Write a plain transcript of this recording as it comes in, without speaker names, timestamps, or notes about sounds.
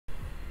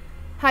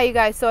Hi you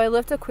guys, so I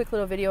left a quick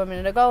little video a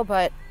minute ago,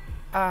 but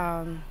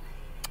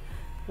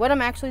what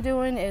I'm actually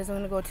doing is I'm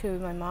going to go to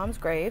my mom's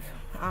grave.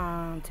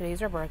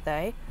 Today's her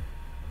birthday.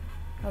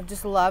 I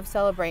just love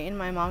celebrating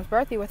my mom's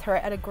birthday with her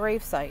at a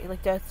grave site.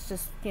 Like, that's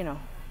just, you know,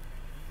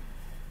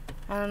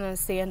 I don't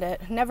understand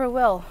it. Never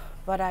will.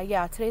 But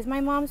yeah, today's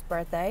my mom's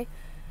birthday.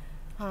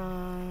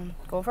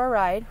 Go for a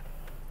ride.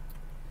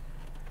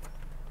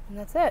 And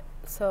that's it.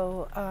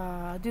 So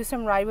do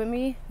some ride with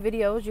me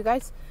videos.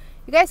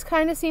 You guys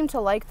kind of seem to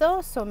like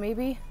those, so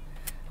maybe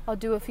I'll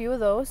do a few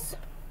of those.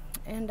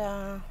 And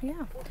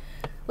yeah,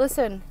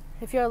 listen,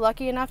 if you're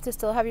lucky enough to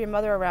still have your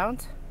mother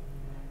around,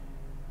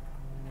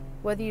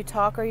 whether you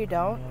talk or you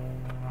don't,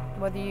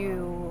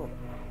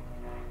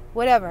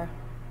 whatever,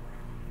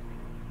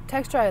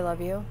 text her I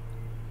love you.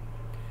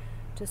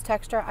 Just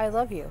text her I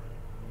love you,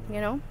 you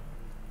know,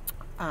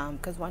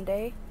 because one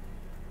day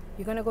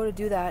you're gonna go to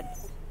do that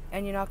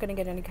and you're not gonna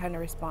get any kind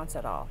of response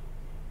at all.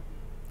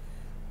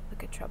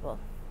 Look at trouble.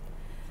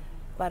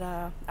 But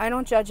I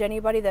don't judge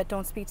anybody that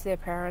don't speak to their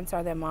parents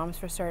or their moms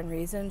for certain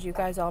reasons. You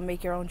guys all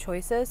make your own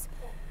choices.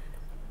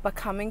 But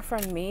coming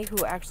from me,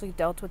 who actually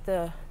dealt with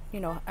the, you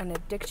know, an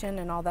addiction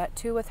and all that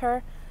too with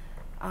her,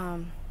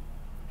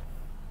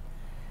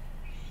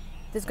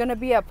 there's going to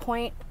be a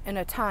point and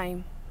a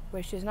time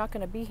where she's not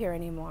going to be here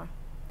anymore.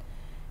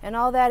 And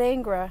all that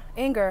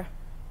anger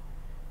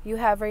you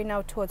have right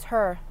now towards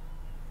her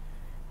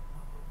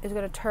is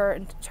going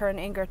to turn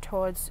anger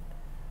towards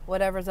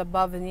whatever's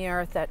above in the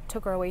earth that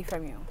took her away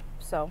from you.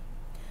 So,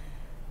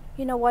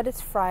 you know what?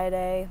 It's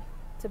Friday.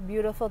 It's a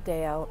beautiful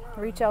day out.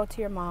 Reach out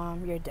to your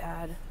mom, your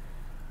dad.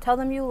 Tell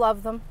them you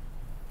love them.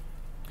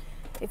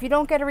 If you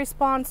don't get a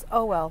response,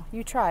 oh well,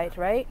 you tried,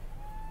 right?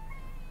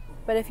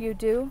 But if you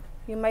do,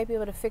 you might be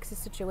able to fix a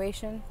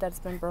situation that's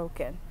been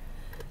broken.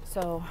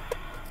 So,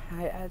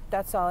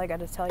 that's all I got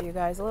to tell you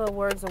guys. A little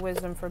words of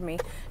wisdom from me.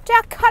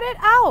 Jack, cut it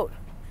out!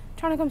 I'm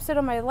trying to come sit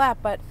on my lap,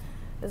 but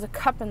there's a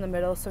cup in the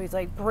middle, so he's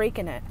like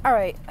breaking it. All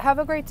right, have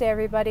a great day,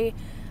 everybody.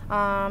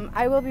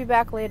 I will be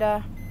back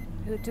later.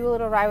 Do a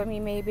little ride with me,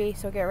 maybe.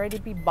 So get ready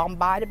to be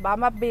bombarded by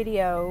my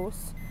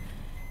videos.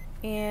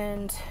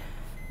 And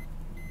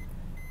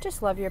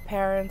just love your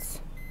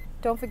parents.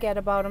 Don't forget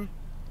about them.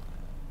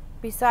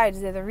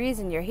 Besides, they're the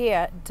reason you're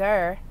here.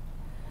 Duh.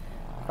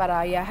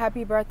 But yeah,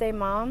 happy birthday,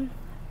 Mom.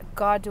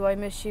 God, do I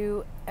miss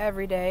you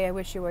every day. I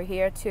wish you were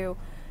here to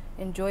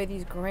enjoy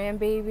these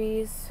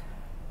grandbabies.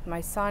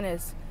 My son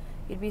is...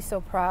 You'd be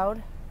so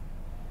proud.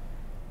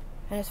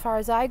 And as far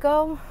as I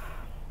go,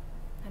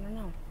 I don't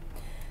know.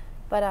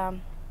 But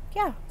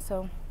yeah,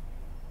 so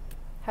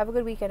have a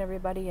good weekend,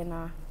 everybody,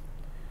 and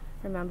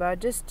remember,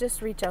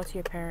 just reach out to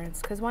your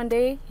parents, because one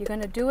day you're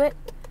gonna do it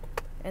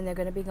and they're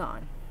gonna be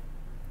gone.